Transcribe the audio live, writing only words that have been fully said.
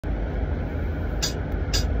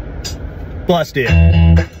busted.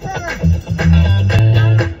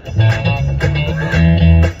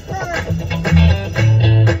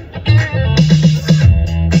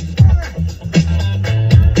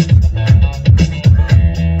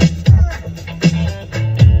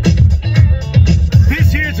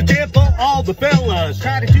 This here's a jam for all the fellas.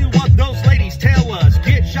 Try to do what those ladies tell us.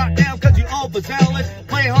 Get shot down cause you overzealous.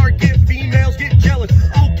 Play hard, get females, get jealous.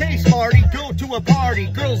 Okay, smarty, go to a party.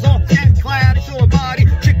 Girls all cat clad and showing body.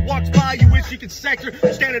 Chick walks by, you wish you could sex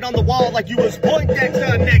her. Standing on the wall like you was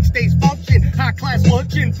Poindexter. Next day's function, high class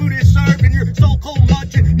luncheon. Food is served and you're so cold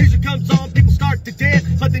munching. Music comes on, people start to dance.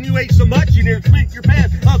 But then you ate so much you nearly split your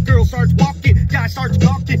pants. A girl starts walking, guy starts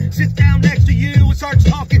talking. Sits down next to you and starts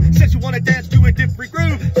talking. Says you wanna dance to a different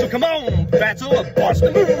groove. So come on, that's a bust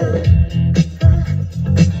a move.